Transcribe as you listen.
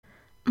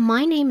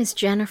My name is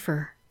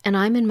Jennifer, and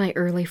I'm in my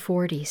early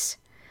 40s.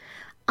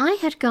 I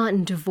had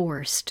gotten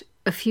divorced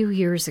a few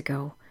years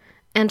ago,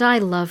 and I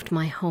loved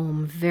my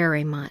home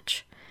very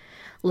much.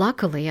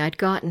 Luckily, I'd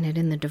gotten it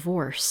in the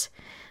divorce,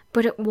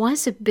 but it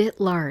was a bit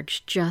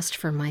large just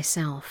for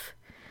myself.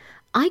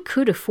 I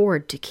could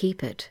afford to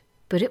keep it,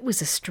 but it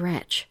was a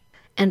stretch,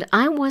 and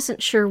I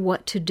wasn't sure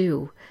what to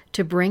do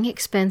to bring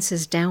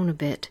expenses down a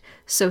bit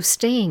so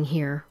staying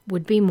here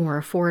would be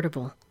more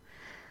affordable.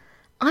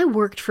 I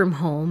worked from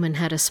home and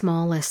had a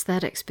small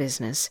aesthetics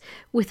business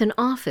with an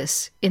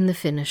office in the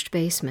finished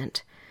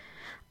basement.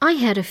 I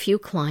had a few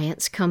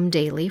clients come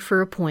daily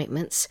for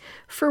appointments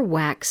for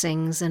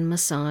waxings and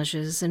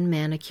massages and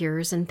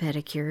manicures and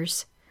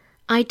pedicures.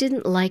 I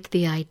didn't like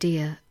the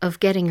idea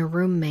of getting a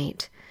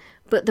roommate,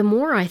 but the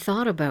more I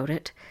thought about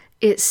it,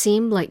 it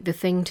seemed like the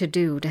thing to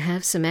do to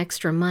have some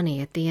extra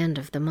money at the end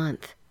of the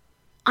month.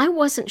 I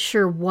wasn't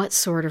sure what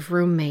sort of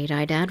roommate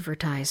I'd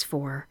advertise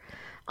for.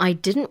 I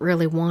didn't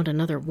really want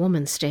another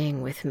woman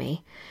staying with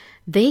me.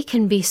 They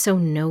can be so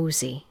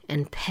nosy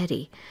and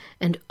petty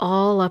and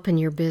all up in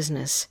your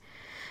business.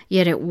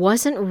 Yet it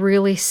wasn't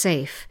really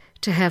safe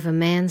to have a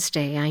man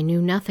stay I knew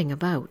nothing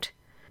about.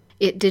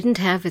 It didn't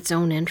have its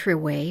own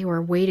entryway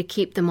or way to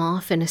keep them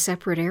off in a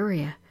separate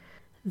area.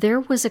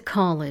 There was a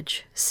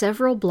college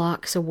several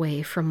blocks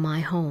away from my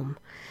home,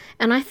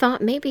 and I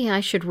thought maybe I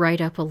should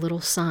write up a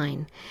little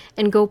sign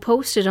and go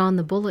post it on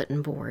the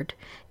bulletin board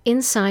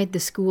inside the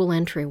school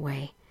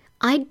entryway.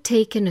 I'd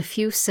taken a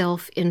few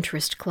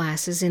self-interest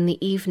classes in the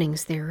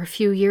evenings there a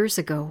few years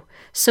ago,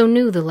 so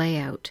knew the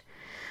layout.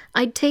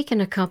 I'd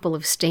taken a couple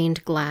of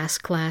stained glass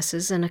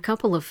classes and a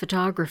couple of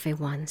photography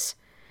ones.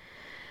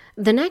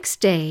 The next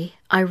day,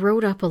 I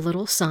wrote up a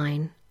little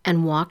sign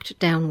and walked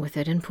down with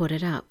it and put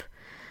it up.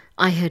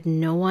 I had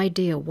no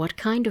idea what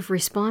kind of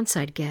response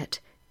I'd get,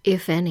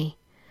 if any.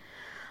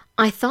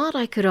 I thought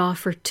I could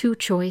offer two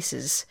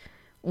choices,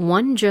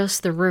 one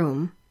just the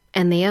room,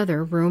 and the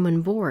other room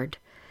and board.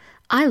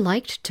 I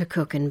liked to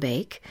cook and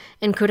bake,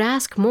 and could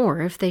ask more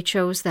if they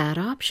chose that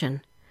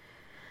option.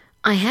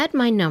 I had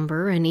my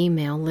number and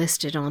email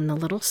listed on the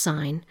little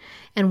sign,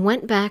 and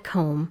went back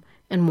home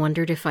and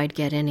wondered if I'd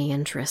get any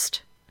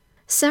interest.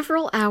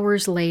 Several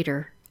hours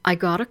later, I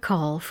got a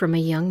call from a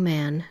young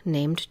man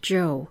named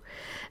Joe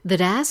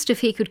that asked if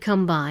he could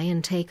come by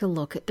and take a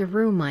look at the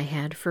room I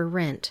had for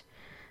rent.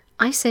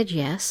 I said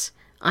yes,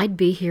 I'd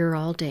be here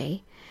all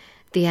day.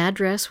 The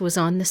address was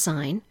on the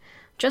sign.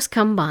 Just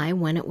come by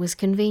when it was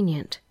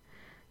convenient.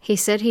 He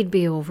said he'd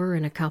be over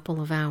in a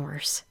couple of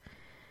hours.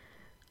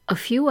 A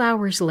few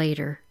hours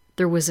later,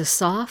 there was a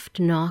soft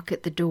knock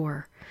at the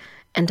door,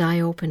 and I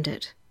opened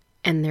it,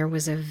 and there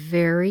was a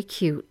very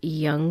cute,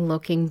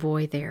 young-looking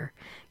boy there,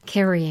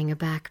 carrying a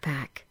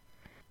backpack.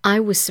 I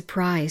was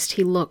surprised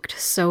he looked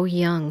so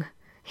young.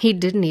 He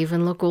didn't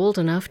even look old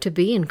enough to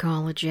be in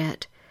college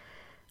yet.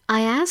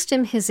 I asked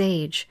him his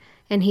age,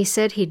 and he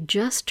said he'd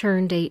just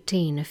turned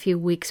 18 a few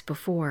weeks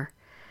before.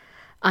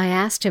 I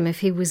asked him if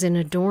he was in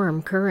a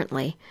dorm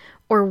currently,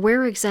 or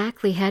where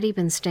exactly had he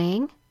been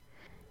staying.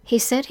 He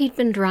said he'd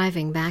been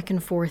driving back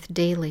and forth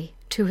daily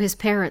to his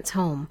parents'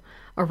 home,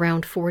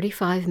 around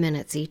 45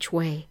 minutes each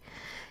way,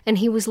 and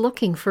he was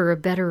looking for a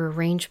better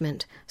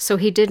arrangement so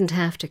he didn't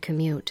have to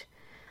commute.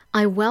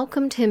 I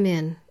welcomed him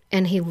in,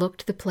 and he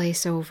looked the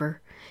place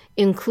over,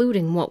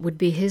 including what would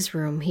be his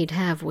room he'd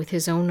have with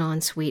his own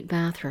ensuite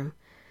bathroom.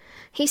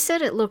 He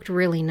said it looked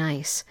really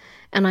nice,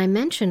 and I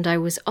mentioned I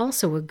was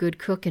also a good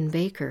cook and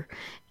baker,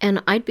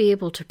 and I'd be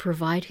able to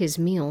provide his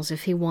meals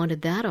if he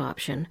wanted that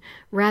option,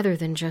 rather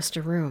than just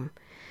a room.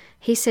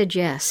 He said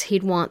yes,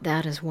 he'd want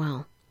that as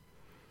well.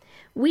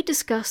 We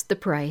discussed the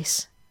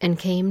price and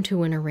came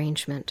to an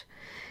arrangement,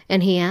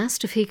 and he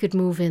asked if he could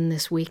move in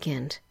this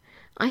weekend.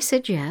 I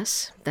said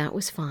yes, that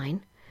was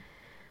fine.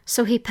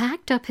 So he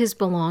packed up his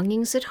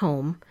belongings at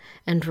home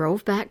and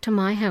drove back to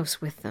my house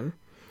with them.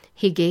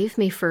 He gave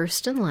me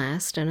first and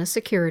last and a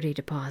security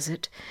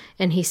deposit,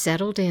 and he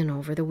settled in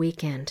over the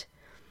weekend.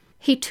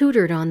 He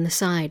tutored on the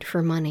side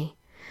for money,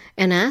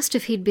 and asked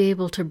if he'd be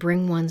able to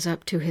bring ones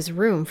up to his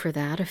room for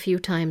that a few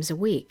times a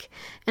week,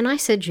 and I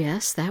said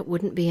yes, that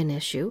wouldn't be an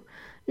issue.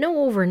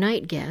 No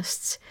overnight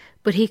guests,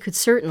 but he could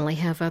certainly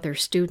have other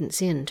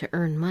students in to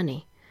earn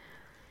money.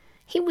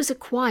 He was a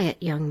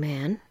quiet young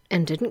man,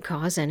 and didn't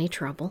cause any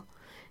trouble.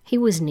 He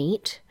was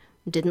neat,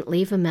 didn't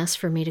leave a mess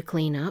for me to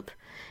clean up,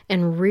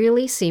 and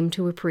really seemed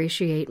to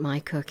appreciate my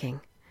cooking.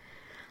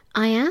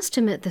 I asked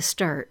him at the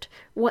start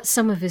what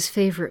some of his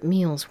favorite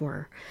meals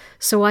were,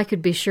 so I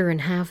could be sure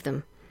and have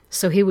them,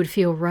 so he would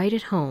feel right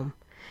at home,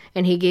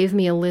 and he gave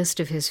me a list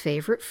of his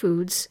favorite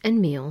foods and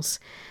meals,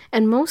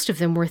 and most of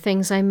them were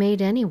things I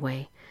made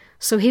anyway,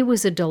 so he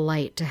was a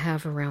delight to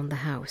have around the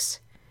house.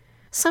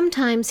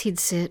 Sometimes he'd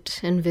sit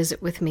and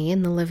visit with me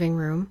in the living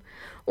room,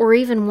 or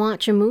even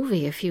watch a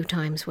movie a few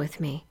times with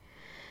me.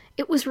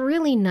 It was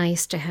really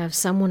nice to have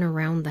someone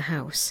around the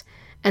house,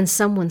 and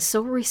someone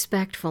so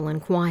respectful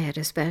and quiet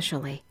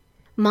especially.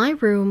 My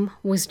room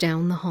was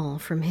down the hall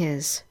from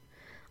his.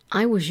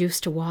 I was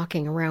used to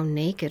walking around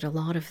naked a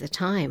lot of the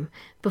time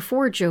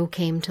before Joe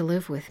came to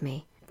live with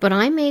me, but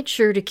I made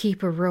sure to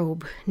keep a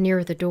robe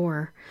near the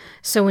door,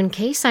 so in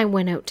case I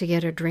went out to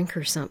get a drink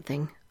or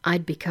something,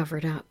 I'd be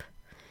covered up.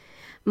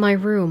 My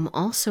room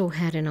also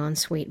had an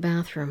ensuite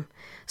bathroom,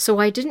 so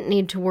I didn't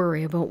need to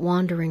worry about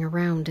wandering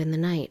around in the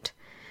night.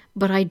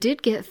 But I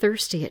did get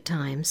thirsty at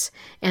times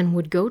and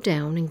would go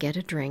down and get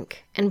a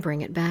drink and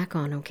bring it back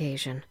on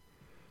occasion.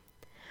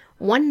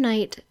 One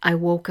night I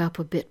woke up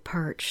a bit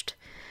parched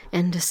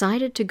and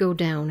decided to go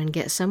down and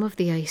get some of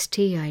the iced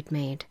tea I'd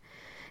made.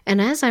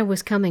 And as I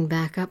was coming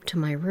back up to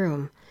my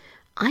room,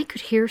 I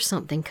could hear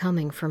something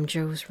coming from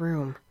Joe's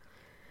room.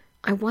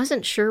 I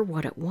wasn't sure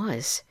what it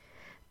was,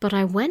 but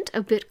I went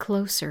a bit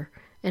closer,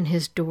 and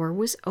his door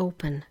was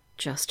open,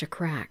 just a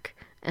crack,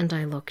 and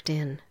I looked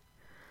in.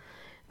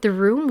 The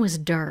room was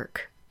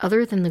dark,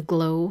 other than the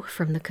glow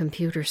from the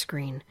computer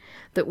screen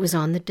that was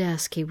on the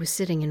desk he was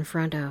sitting in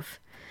front of,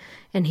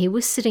 and he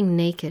was sitting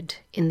naked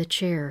in the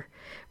chair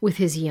with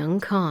his young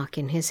cock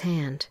in his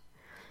hand,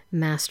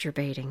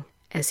 masturbating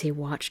as he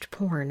watched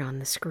porn on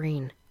the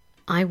screen.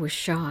 I was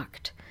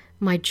shocked.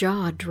 My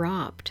jaw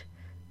dropped.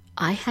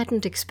 I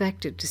hadn't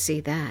expected to see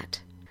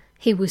that.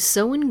 He was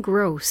so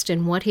engrossed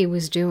in what he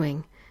was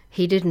doing,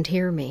 he didn't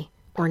hear me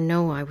or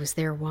know I was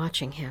there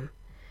watching him.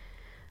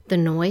 The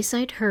noise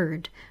I'd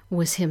heard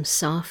was him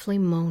softly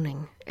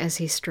moaning as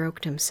he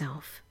stroked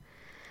himself.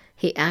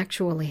 He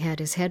actually had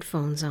his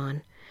headphones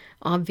on,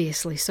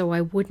 obviously so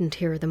I wouldn't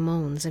hear the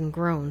moans and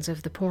groans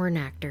of the porn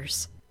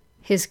actors.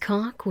 His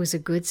cock was a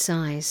good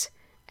size,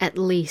 at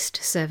least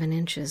 7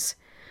 inches,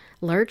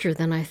 larger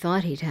than I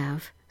thought he'd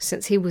have,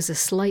 since he was a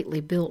slightly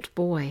built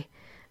boy,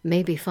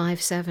 maybe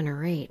 5'7"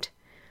 or 8.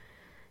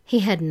 He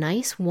had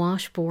nice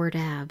washboard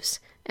abs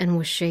and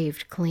was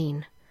shaved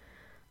clean.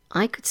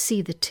 I could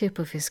see the tip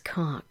of his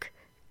cock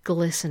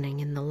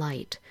glistening in the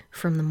light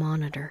from the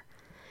monitor,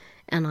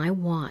 and I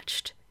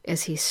watched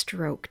as he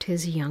stroked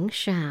his young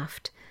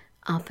shaft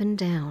up and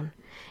down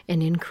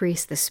and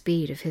increased the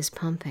speed of his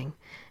pumping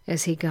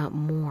as he got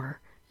more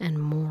and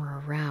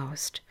more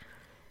aroused.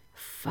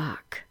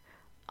 Fuck.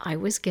 I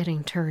was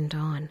getting turned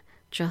on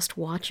just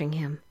watching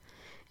him,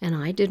 and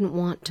I didn't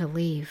want to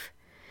leave.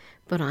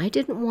 But I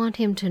didn't want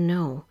him to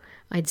know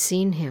I'd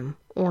seen him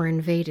or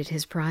invaded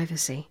his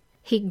privacy.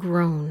 He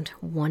groaned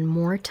one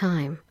more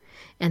time,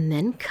 and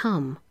then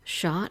cum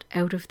shot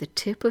out of the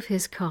tip of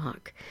his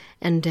cock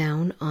and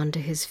down onto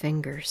his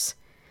fingers.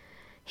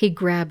 He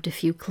grabbed a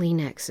few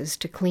Kleenexes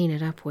to clean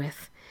it up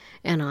with,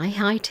 and I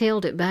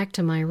hightailed it back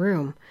to my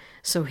room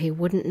so he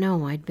wouldn't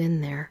know I'd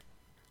been there.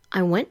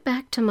 I went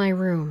back to my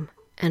room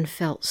and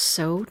felt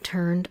so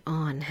turned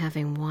on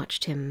having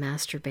watched him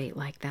masturbate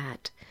like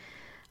that.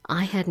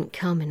 I hadn't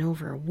come in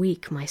over a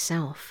week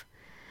myself.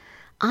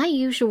 I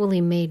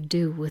usually made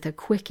do with a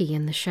quickie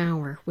in the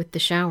shower with the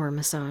shower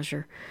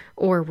massager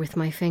or with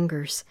my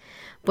fingers,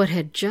 but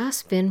had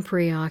just been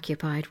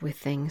preoccupied with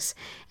things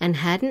and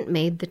hadn't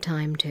made the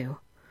time to.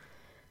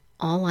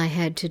 All I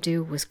had to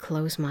do was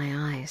close my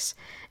eyes,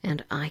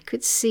 and I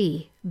could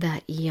see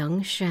that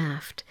young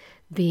shaft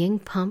being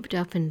pumped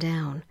up and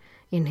down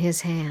in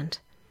his hand.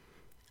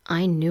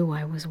 I knew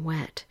I was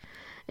wet,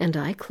 and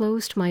I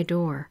closed my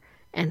door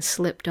and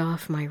slipped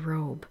off my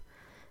robe.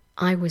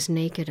 I was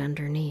naked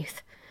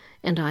underneath,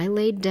 and I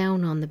laid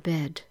down on the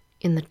bed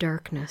in the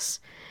darkness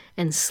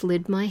and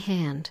slid my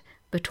hand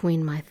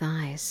between my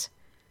thighs.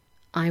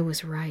 I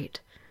was right.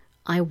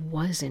 I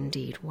was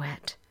indeed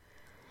wet.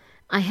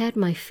 I had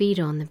my feet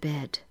on the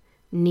bed,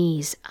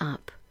 knees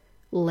up,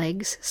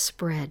 legs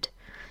spread,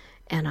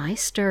 and I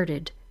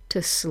started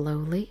to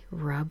slowly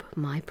rub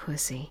my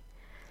pussy,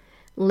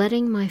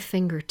 letting my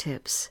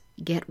fingertips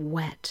get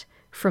wet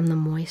from the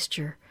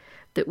moisture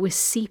that was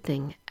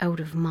seeping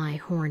out of my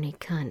horny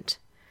cunt.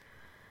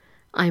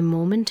 I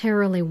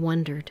momentarily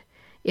wondered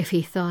if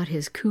he thought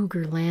his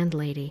cougar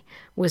landlady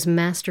was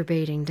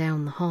masturbating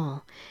down the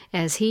hall,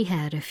 as he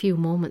had a few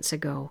moments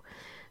ago,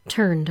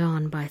 turned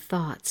on by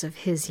thoughts of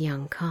his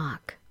young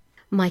cock.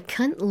 My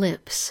cunt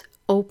lips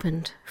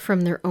opened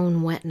from their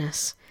own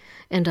wetness,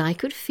 and I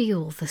could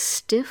feel the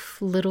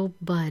stiff little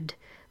bud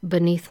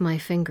beneath my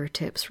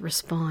fingertips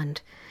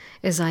respond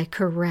as I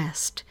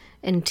caressed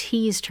and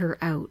teased her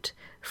out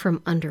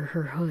from under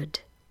her hood.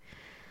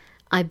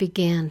 I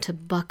began to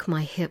buck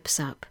my hips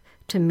up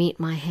to meet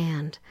my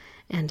hand,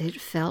 and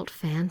it felt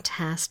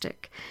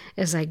fantastic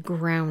as I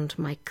ground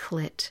my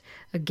clit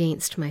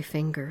against my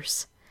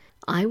fingers.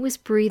 I was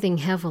breathing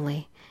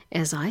heavily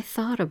as I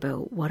thought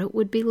about what it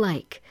would be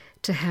like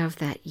to have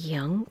that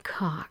young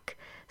cock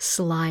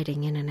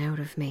sliding in and out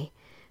of me,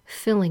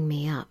 filling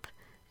me up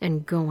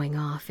and going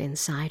off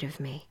inside of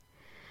me.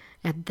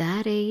 At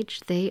that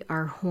age, they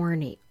are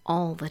horny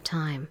all the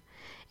time,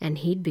 and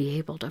he'd be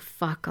able to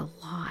fuck a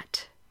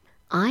lot.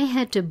 I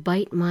had to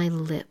bite my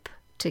lip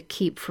to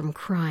keep from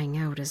crying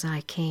out as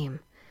I came.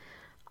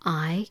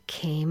 I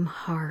came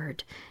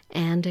hard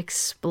and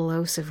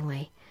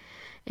explosively,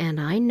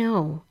 and I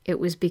know it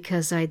was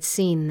because I'd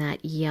seen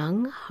that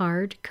young,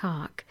 hard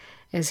cock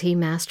as he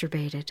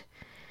masturbated.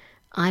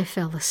 I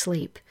fell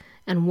asleep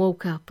and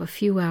woke up a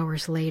few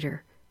hours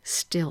later,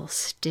 still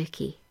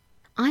sticky.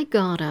 I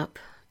got up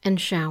and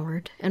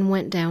showered and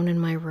went down in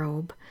my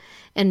robe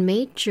and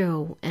made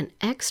Joe an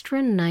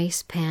extra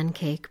nice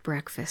pancake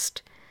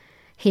breakfast.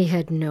 He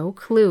had no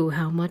clue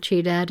how much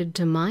he'd added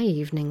to my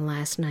evening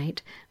last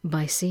night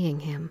by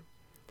seeing him.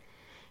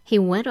 He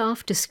went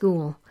off to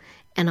school,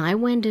 and I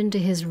went into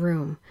his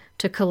room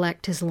to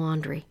collect his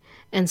laundry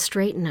and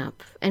straighten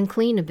up and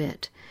clean a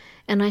bit,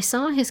 and I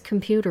saw his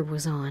computer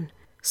was on,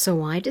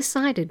 so I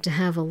decided to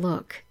have a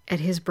look at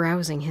his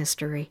browsing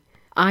history.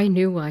 I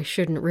knew I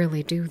shouldn't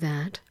really do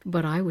that,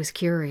 but I was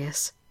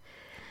curious.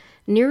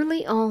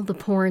 Nearly all the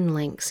porn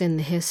links in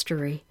the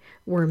history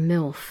were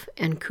MILF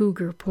and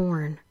cougar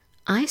porn.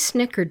 I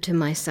snickered to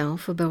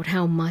myself about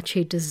how much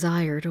he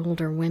desired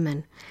older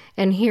women,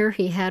 and here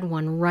he had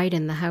one right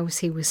in the house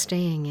he was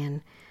staying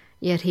in,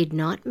 yet he'd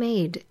not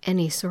made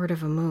any sort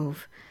of a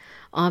move,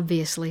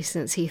 obviously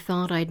since he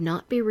thought I'd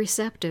not be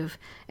receptive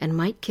and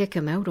might kick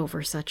him out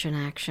over such an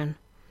action.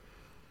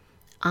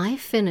 I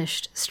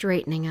finished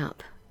straightening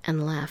up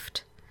and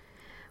left.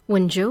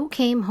 When Joe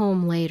came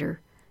home later,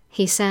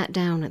 he sat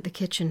down at the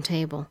kitchen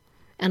table,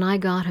 and I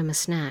got him a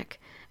snack,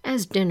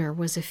 as dinner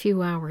was a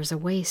few hours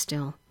away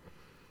still.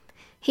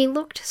 He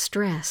looked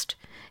stressed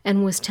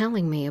and was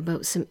telling me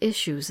about some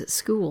issues at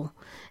school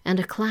and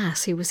a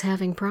class he was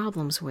having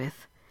problems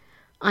with.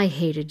 I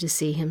hated to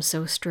see him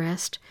so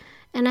stressed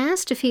and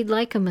asked if he'd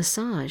like a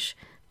massage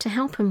to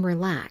help him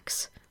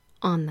relax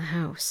on the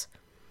house.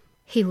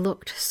 He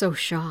looked so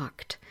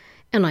shocked,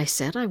 and I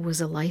said I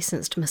was a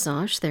licensed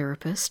massage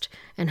therapist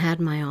and had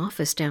my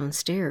office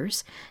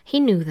downstairs. He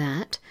knew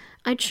that.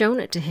 I'd shown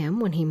it to him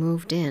when he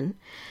moved in,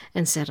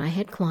 and said I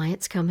had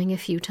clients coming a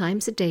few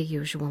times a day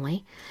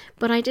usually,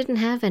 but I didn't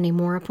have any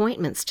more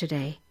appointments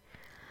today.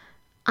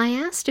 I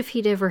asked if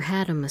he'd ever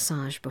had a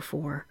massage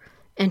before,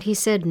 and he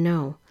said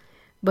no,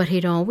 but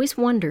he'd always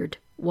wondered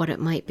what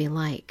it might be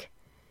like.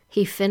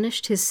 He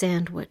finished his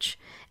sandwich,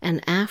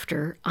 and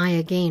after I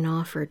again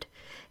offered,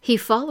 he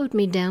followed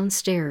me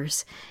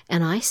downstairs,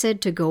 and I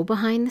said to go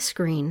behind the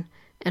screen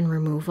and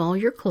remove all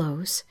your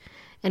clothes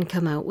and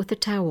come out with a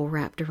towel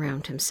wrapped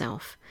around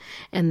himself,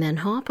 and then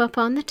hop up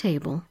on the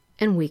table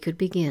and we could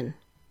begin.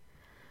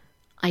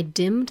 I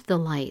dimmed the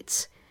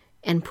lights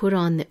and put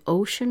on the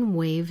ocean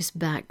waves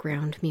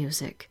background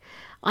music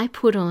I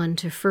put on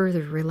to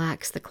further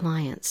relax the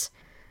clients,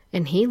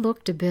 and he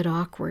looked a bit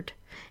awkward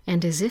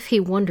and as if he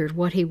wondered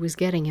what he was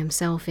getting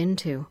himself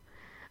into.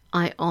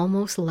 I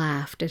almost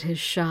laughed at his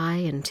shy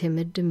and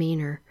timid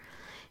demeanor.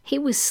 He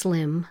was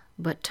slim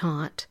but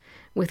taut,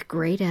 with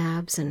great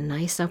abs and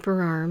nice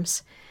upper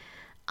arms.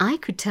 I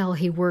could tell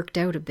he worked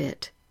out a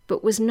bit,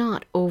 but was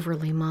not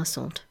overly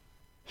muscled.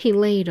 He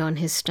laid on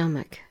his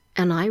stomach,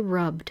 and I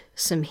rubbed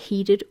some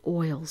heated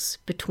oils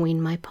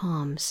between my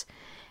palms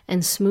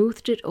and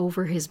smoothed it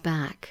over his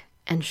back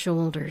and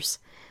shoulders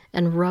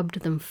and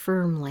rubbed them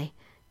firmly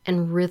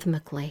and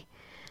rhythmically,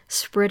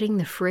 spreading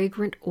the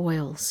fragrant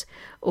oils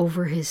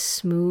over his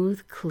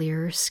smooth,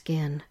 clear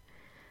skin.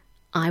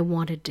 I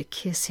wanted to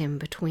kiss him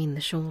between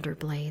the shoulder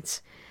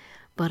blades,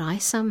 but I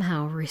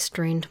somehow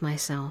restrained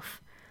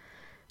myself.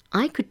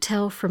 I could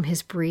tell from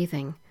his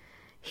breathing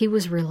he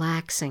was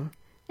relaxing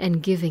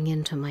and giving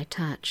in to my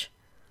touch.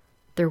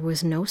 There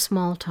was no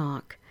small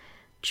talk,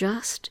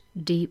 just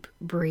deep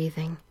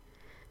breathing,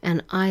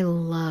 and I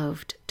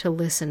loved to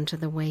listen to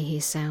the way he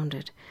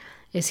sounded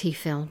as he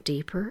fell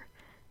deeper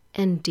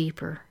and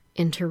deeper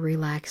into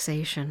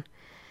relaxation,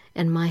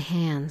 and my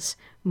hands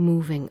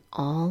moving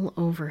all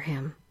over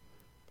him.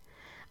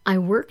 I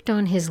worked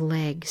on his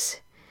legs,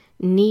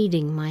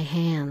 kneading my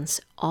hands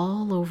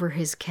all over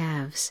his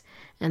calves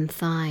and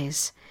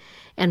thighs,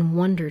 and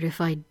wondered if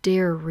I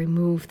dare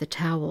remove the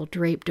towel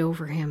draped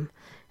over him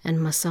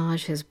and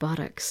massage his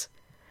buttocks.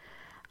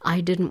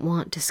 I didn't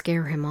want to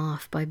scare him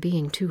off by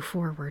being too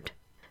forward.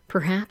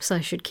 Perhaps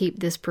I should keep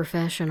this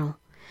professional,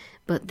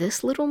 but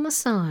this little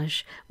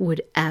massage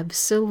would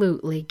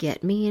absolutely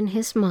get me in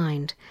his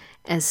mind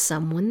as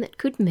someone that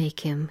could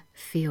make him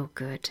feel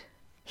good.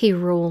 He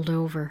rolled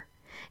over,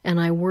 and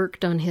I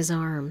worked on his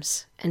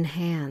arms and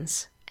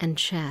hands and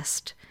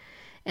chest,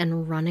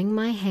 and running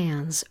my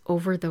hands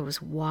over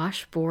those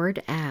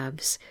washboard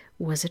abs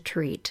was a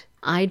treat.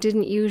 I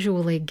didn't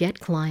usually get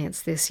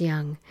clients this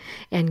young,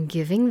 and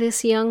giving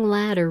this young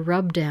lad a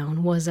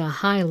rub-down was a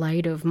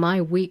highlight of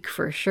my week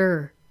for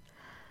sure.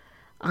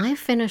 I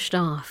finished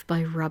off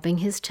by rubbing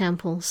his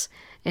temples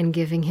and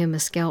giving him a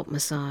scalp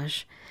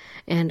massage,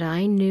 and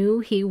I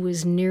knew he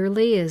was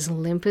nearly as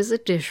limp as a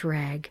dish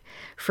rag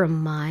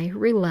from my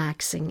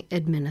relaxing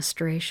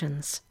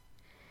administrations.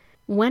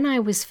 When I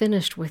was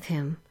finished with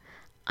him,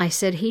 I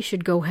said he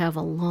should go have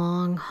a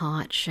long,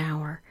 hot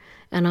shower,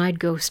 and I'd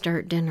go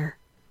start dinner.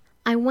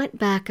 I went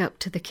back up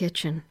to the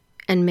kitchen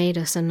and made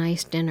us a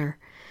nice dinner,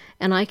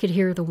 and I could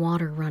hear the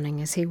water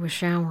running as he was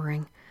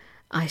showering.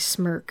 I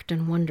smirked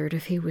and wondered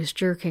if he was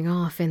jerking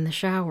off in the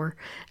shower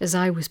as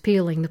I was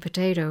peeling the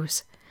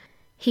potatoes.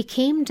 He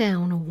came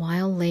down a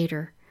while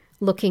later,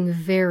 looking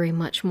very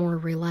much more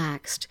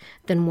relaxed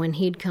than when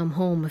he'd come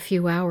home a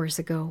few hours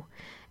ago,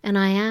 and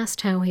I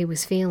asked how he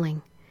was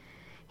feeling.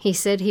 He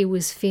said he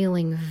was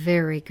feeling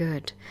very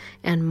good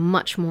and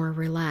much more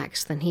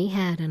relaxed than he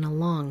had in a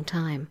long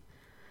time.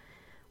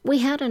 We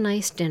had a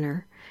nice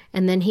dinner,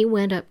 and then he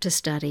went up to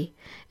study,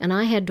 and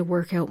I had to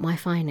work out my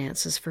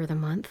finances for the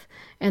month,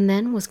 and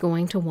then was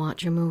going to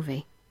watch a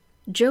movie.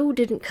 Joe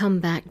didn't come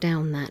back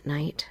down that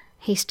night.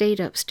 He stayed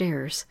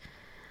upstairs.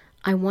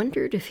 I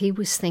wondered if he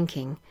was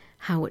thinking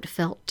how it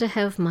felt to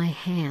have my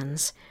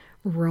hands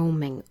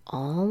roaming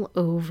all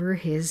over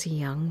his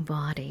young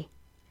body.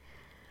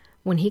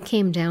 When he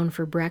came down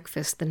for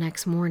breakfast the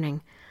next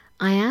morning,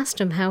 I asked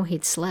him how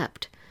he'd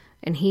slept,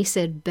 and he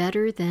said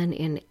better than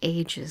in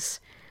ages,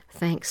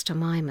 thanks to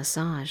my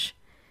massage.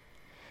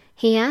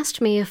 He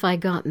asked me if I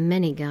got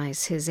many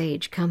guys his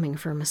age coming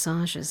for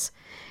massages,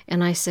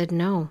 and I said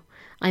no,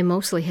 I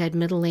mostly had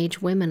middle-aged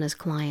women as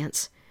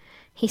clients.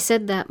 He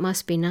said that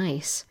must be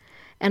nice,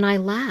 and I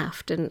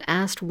laughed and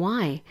asked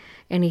why,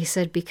 and he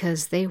said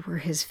because they were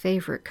his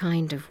favorite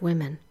kind of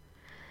women.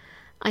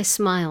 I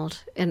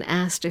smiled and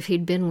asked if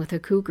he'd been with a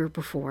cougar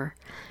before,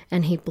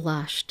 and he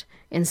blushed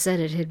and said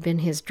it had been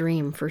his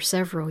dream for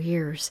several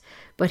years,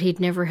 but he'd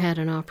never had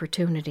an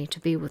opportunity to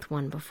be with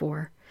one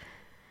before.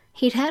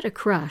 He'd had a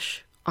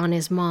crush on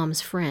his mom's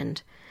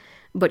friend,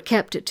 but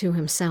kept it to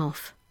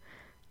himself.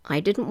 I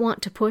didn't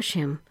want to push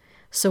him,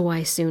 so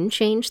I soon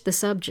changed the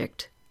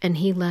subject, and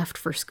he left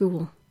for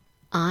school.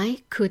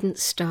 I couldn't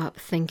stop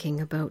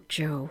thinking about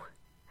Joe,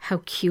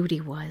 how cute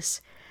he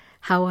was,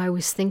 how I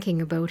was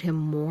thinking about him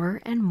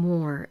more and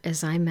more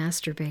as I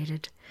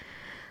masturbated.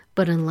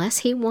 But unless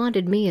he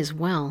wanted me as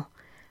well,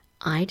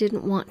 I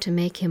didn't want to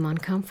make him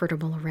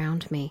uncomfortable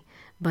around me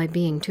by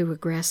being too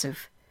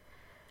aggressive.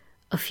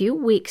 A few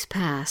weeks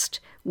passed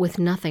with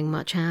nothing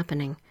much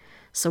happening,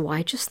 so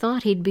I just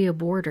thought he'd be a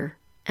boarder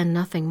and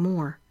nothing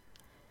more.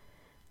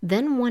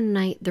 Then one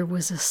night there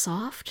was a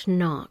soft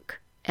knock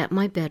at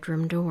my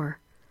bedroom door.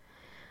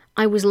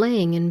 I was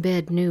laying in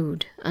bed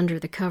nude under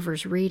the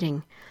covers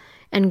reading,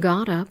 and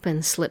got up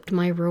and slipped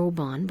my robe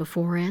on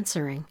before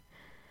answering.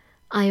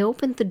 I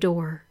opened the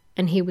door,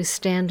 and he was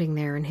standing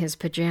there in his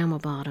pajama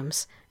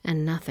bottoms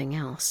and nothing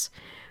else,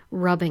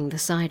 rubbing the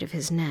side of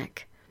his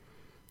neck.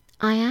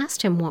 I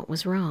asked him what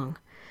was wrong,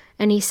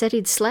 and he said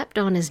he'd slept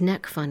on his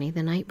neck funny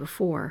the night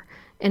before,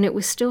 and it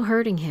was still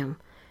hurting him.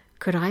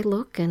 Could I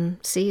look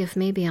and see if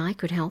maybe I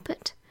could help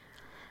it?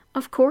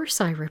 Of course,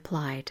 I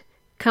replied.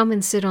 Come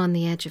and sit on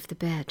the edge of the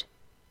bed.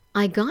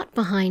 I got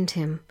behind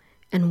him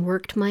and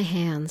worked my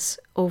hands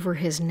over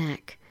his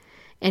neck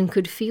and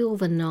could feel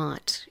the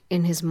knot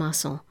in his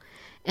muscle,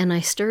 and I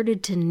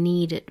started to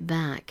knead it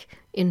back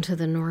into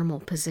the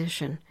normal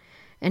position,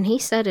 and he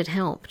said it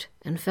helped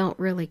and felt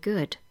really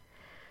good.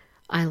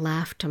 I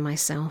laughed to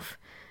myself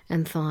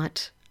and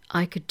thought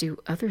I could do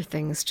other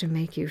things to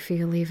make you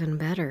feel even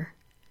better.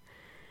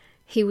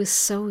 He was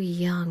so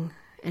young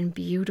and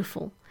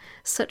beautiful,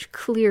 such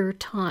clear,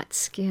 taut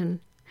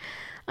skin.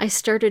 I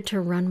started to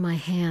run my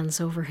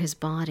hands over his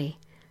body,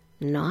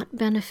 not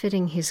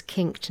benefiting his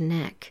kinked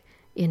neck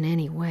in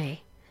any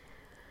way.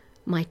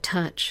 My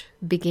touch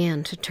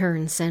began to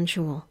turn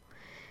sensual,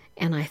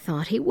 and I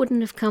thought he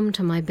wouldn't have come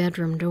to my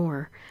bedroom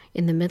door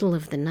in the middle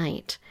of the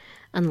night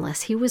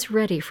unless he was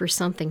ready for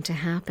something to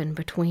happen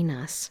between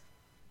us.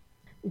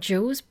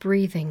 Joe's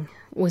breathing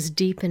was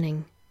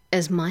deepening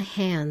as my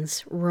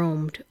hands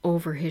roamed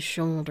over his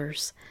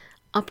shoulders,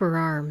 upper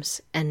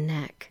arms, and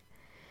neck.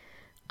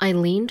 I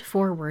leaned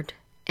forward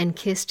and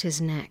kissed his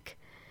neck,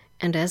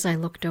 and as I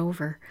looked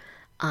over,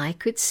 I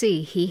could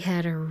see he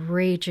had a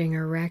raging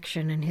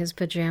erection in his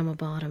pajama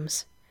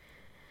bottoms.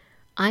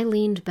 I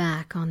leaned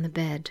back on the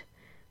bed,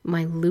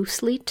 my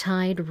loosely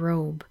tied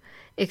robe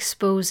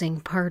exposing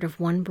part of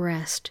one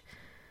breast,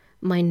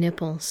 my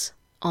nipples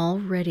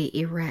already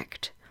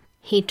erect.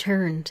 He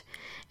turned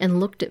and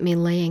looked at me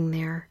laying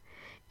there,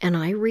 and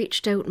I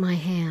reached out my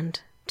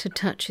hand to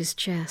touch his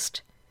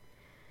chest.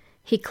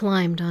 He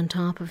climbed on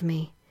top of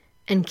me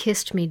and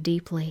kissed me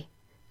deeply,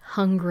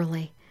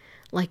 hungrily,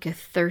 like a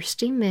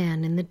thirsty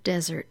man in the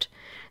desert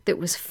that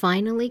was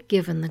finally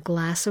given the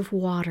glass of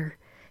water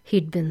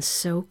he'd been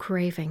so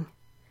craving.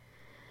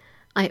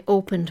 I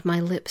opened my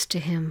lips to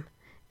him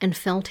and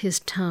felt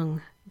his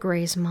tongue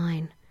graze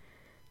mine.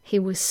 He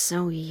was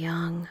so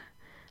young,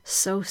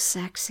 so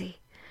sexy.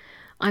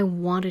 I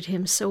wanted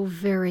him so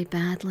very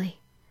badly.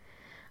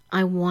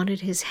 I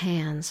wanted his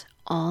hands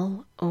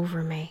all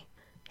over me,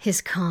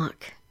 his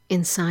cock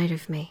inside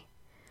of me.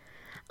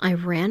 I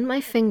ran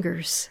my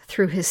fingers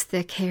through his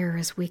thick hair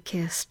as we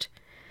kissed.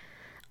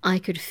 I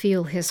could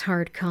feel his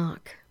hard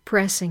cock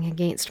pressing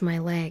against my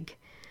leg,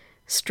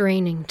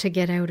 straining to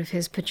get out of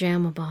his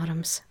pajama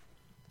bottoms.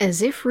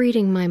 As if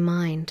reading my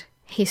mind,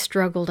 he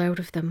struggled out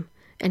of them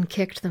and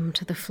kicked them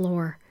to the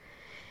floor,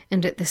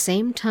 and at the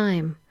same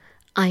time,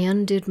 I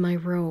undid my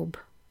robe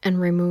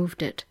and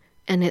removed it,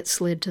 and it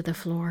slid to the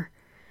floor.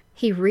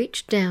 He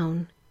reached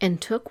down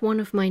and took one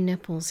of my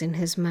nipples in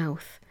his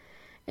mouth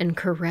and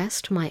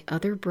caressed my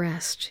other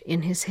breast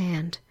in his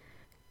hand.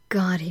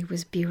 God, he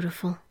was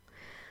beautiful.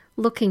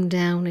 looking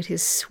down at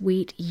his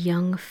sweet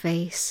young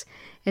face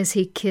as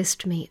he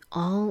kissed me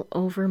all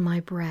over my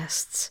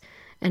breasts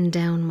and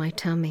down my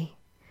tummy.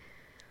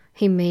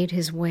 He made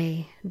his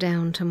way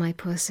down to my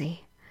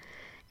pussy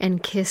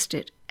and kissed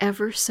it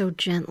ever so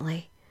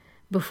gently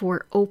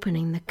before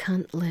opening the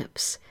cunt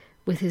lips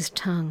with his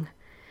tongue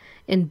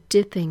and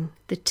dipping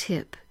the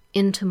tip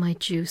into my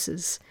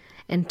juices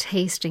and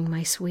tasting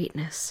my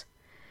sweetness.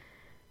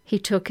 He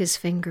took his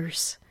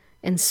fingers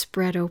and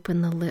spread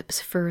open the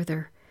lips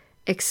further,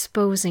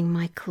 exposing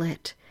my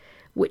clit,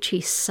 which he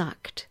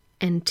sucked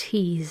and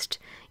teased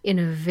in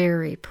a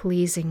very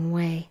pleasing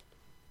way.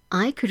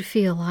 I could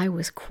feel I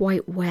was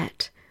quite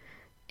wet,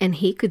 and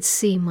he could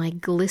see my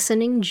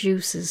glistening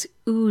juices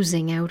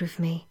oozing out of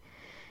me,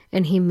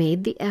 and he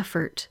made the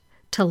effort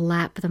to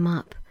lap them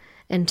up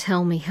and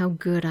tell me how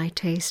good I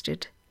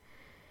tasted.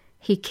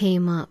 He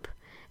came up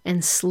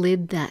and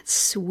slid that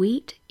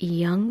sweet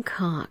young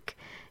cock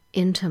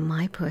into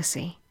my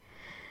pussy,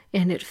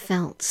 and it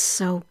felt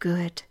so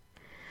good.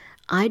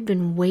 I'd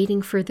been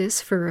waiting for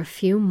this for a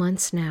few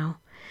months now,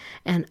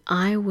 and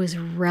I was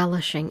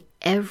relishing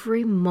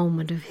every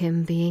moment of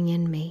him being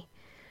in me.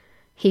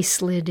 He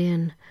slid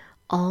in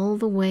all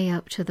the way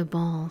up to the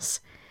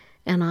balls,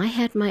 and I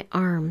had my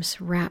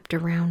arms wrapped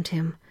around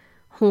him,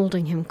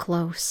 holding him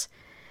close,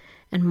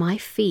 and my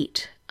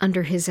feet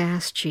under his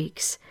ass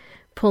cheeks,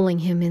 pulling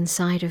him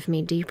inside of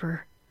me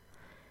deeper.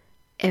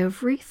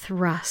 Every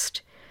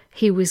thrust,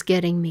 he was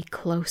getting me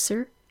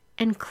closer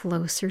and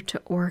closer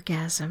to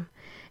orgasm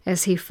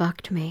as he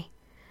fucked me.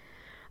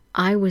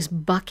 I was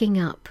bucking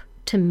up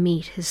to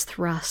meet his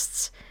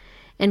thrusts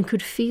and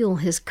could feel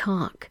his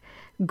cock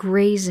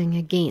grazing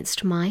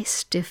against my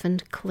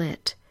stiffened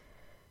clit.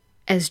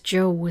 As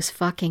Joe was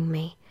fucking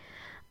me,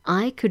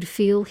 I could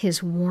feel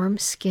his warm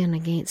skin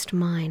against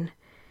mine,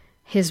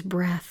 his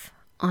breath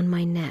on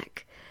my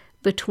neck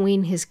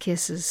between his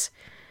kisses,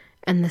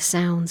 and the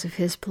sounds of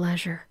his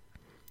pleasure,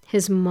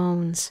 his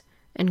moans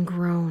and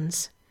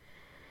groans.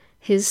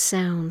 His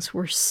sounds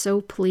were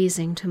so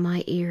pleasing to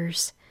my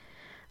ears.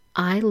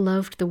 I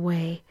loved the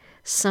way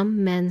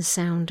some men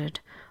sounded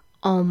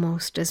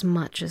almost as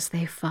much as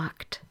they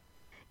fucked.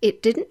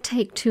 It didn't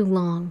take too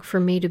long for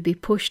me to be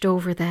pushed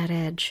over that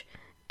edge,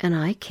 and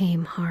I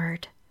came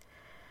hard.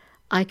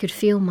 I could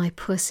feel my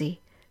pussy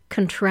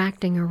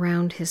contracting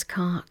around his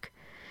cock,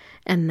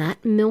 and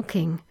that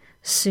milking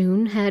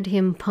soon had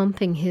him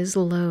pumping his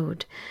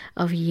load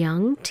of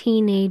young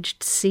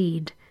teenaged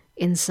seed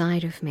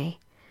inside of me.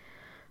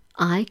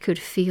 I could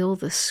feel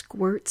the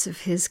squirts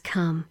of his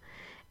cum,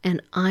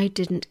 and I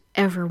didn't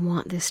ever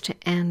want this to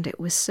end. It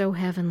was so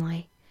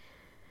heavenly.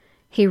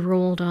 He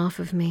rolled off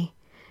of me,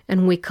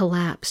 and we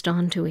collapsed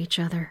onto each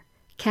other,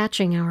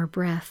 catching our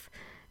breath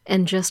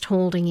and just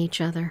holding each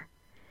other.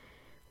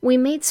 We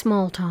made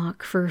small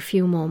talk for a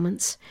few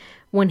moments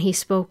when he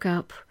spoke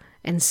up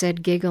and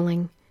said,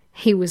 giggling,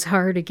 he was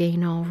hard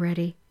again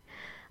already.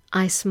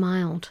 I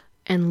smiled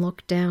and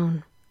looked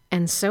down,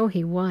 and so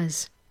he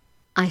was.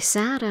 I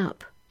sat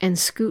up and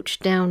scooched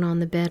down on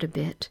the bed a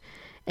bit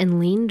and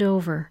leaned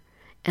over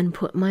and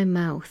put my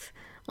mouth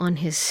on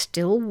his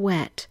still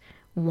wet,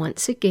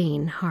 once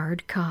again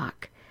hard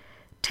cock,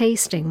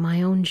 tasting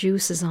my own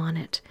juices on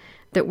it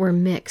that were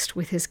mixed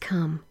with his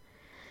cum.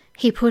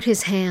 He put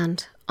his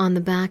hand on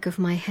the back of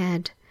my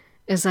head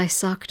as I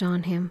sucked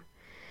on him,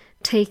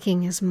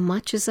 taking as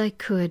much as I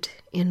could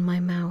in my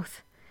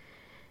mouth.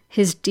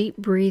 His deep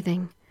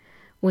breathing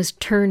was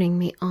turning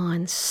me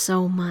on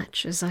so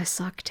much as I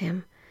sucked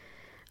him.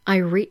 I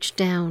reached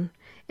down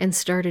and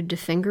started to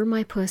finger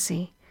my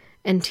pussy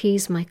and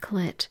tease my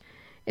clit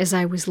as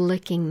I was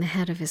licking the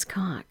head of his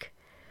cock.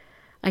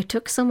 I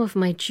took some of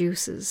my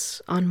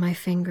juices on my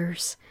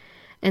fingers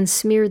and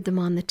smeared them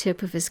on the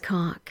tip of his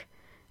cock,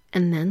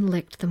 and then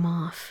licked them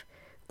off,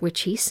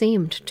 which he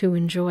seemed to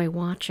enjoy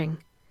watching.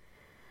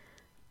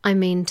 I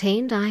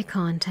maintained eye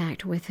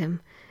contact with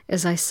him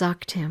as I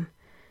sucked him,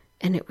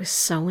 and it was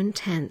so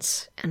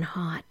intense and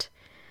hot.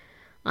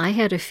 I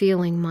had a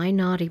feeling my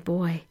naughty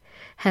boy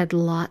had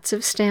lots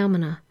of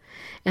stamina,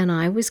 and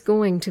I was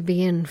going to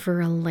be in for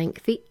a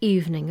lengthy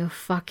evening of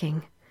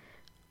fucking.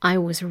 I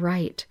was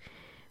right.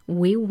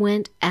 We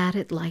went at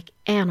it like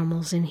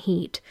animals in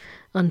heat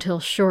until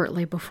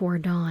shortly before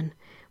dawn,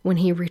 when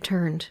he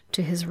returned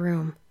to his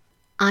room.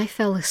 I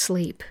fell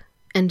asleep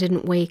and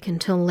didn't wake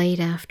until late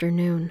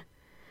afternoon.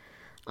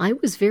 I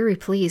was very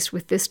pleased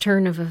with this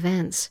turn of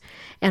events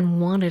and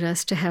wanted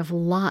us to have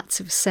lots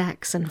of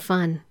sex and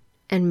fun,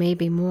 and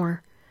maybe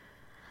more.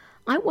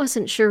 I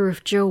wasn't sure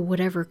if Joe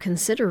would ever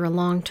consider a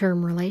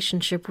long-term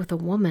relationship with a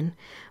woman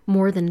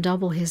more than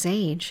double his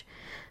age,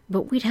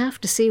 but we'd have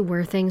to see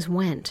where things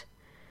went.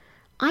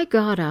 I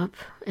got up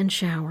and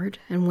showered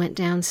and went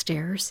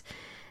downstairs,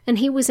 and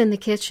he was in the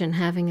kitchen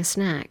having a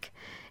snack,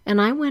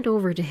 and I went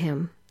over to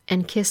him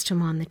and kissed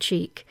him on the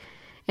cheek,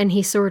 and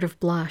he sort of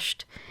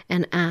blushed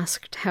and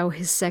asked how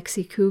his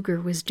sexy cougar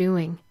was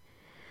doing.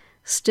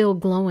 Still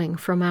glowing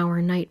from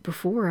our night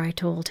before, I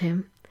told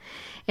him,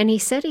 and he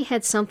said he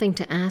had something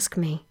to ask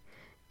me,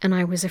 and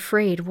I was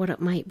afraid what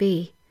it might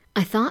be,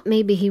 I thought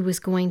maybe he was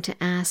going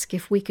to ask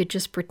if we could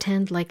just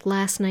pretend like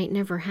last night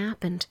never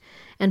happened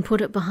and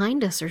put it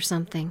behind us or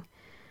something.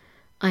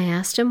 I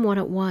asked him what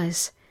it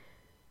was,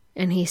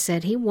 and he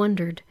said he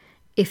wondered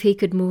if he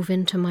could move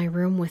into my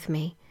room with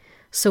me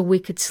so we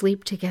could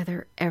sleep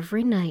together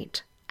every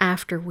night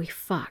after we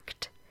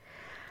fucked.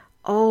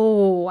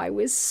 Oh, I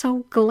was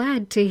so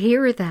glad to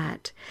hear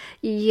that.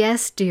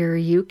 Yes, dear,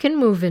 you can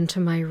move into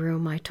my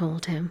room, I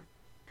told him.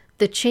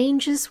 The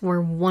changes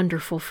were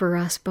wonderful for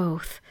us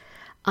both.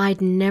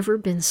 I'd never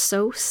been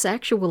so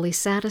sexually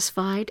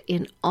satisfied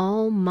in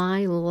all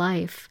my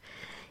life.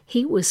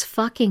 He was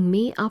fucking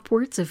me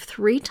upwards of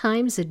 3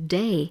 times a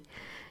day.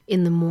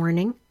 In the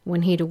morning,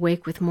 when he'd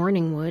awake with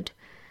morning wood,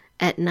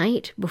 at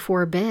night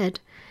before bed,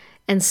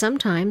 and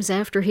sometimes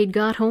after he'd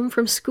got home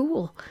from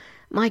school.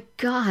 My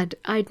God,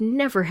 I'd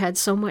never had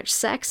so much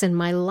sex in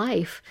my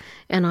life,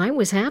 and I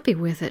was happy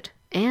with it,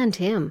 and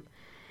him.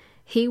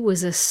 He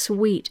was a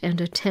sweet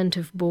and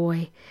attentive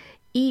boy,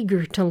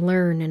 eager to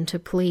learn and to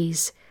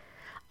please.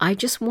 I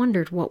just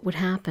wondered what would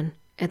happen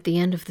at the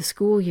end of the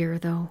school year,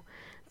 though,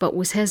 but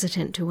was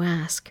hesitant to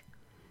ask.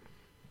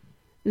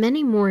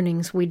 Many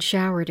mornings we'd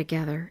shower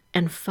together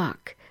and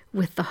fuck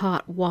with the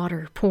hot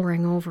water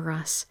pouring over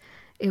us.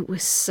 It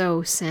was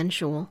so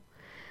sensual.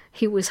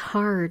 He was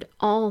hard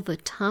all the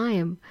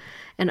time,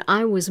 and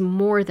I was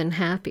more than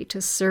happy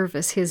to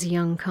service his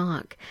young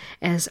cock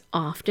as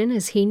often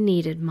as he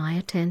needed my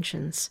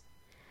attentions.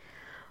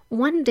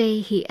 One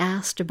day he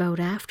asked about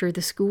after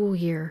the school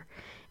year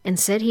and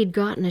said he'd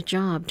gotten a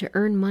job to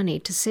earn money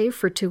to save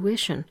for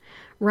tuition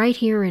right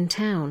here in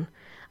town,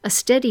 a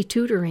steady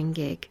tutoring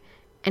gig,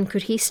 and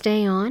could he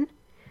stay on?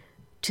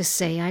 To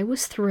say I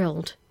was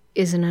thrilled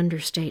is an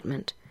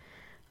understatement.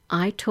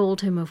 I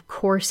told him of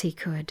course he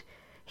could.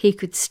 He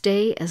could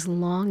stay as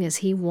long as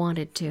he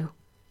wanted to.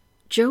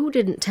 Joe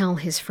didn't tell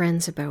his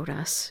friends about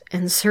us,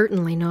 and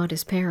certainly not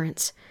his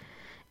parents.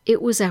 It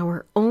was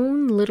our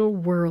own little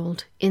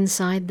world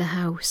inside the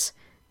house,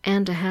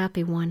 and a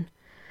happy one.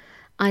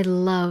 I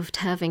loved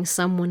having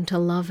someone to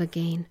love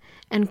again,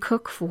 and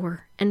cook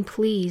for, and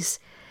please.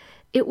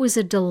 It was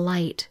a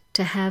delight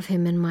to have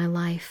him in my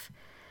life.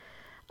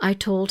 I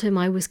told him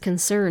I was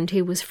concerned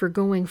he was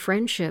forgoing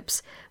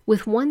friendships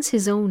with ones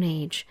his own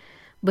age,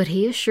 but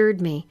he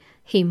assured me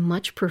he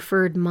much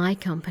preferred my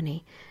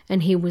company,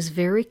 and he was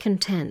very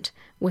content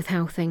with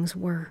how things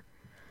were.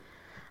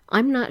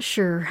 I'm not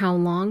sure how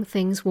long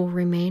things will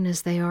remain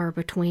as they are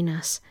between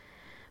us,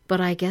 but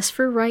I guess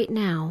for right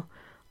now,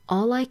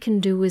 all I can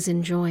do is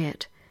enjoy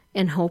it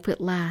and hope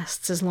it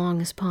lasts as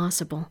long as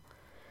possible.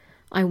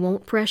 I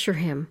won't pressure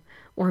him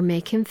or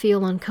make him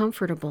feel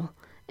uncomfortable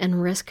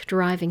and risk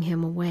driving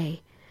him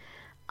away.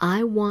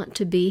 I want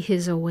to be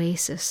his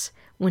oasis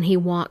when he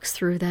walks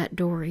through that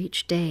door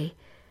each day.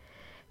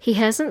 He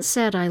hasn't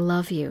said I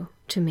love you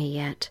to me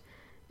yet,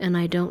 and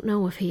I don't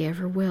know if he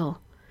ever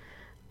will.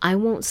 I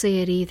won't say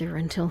it either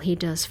until he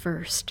does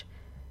first.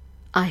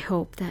 I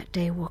hope that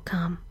day will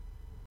come.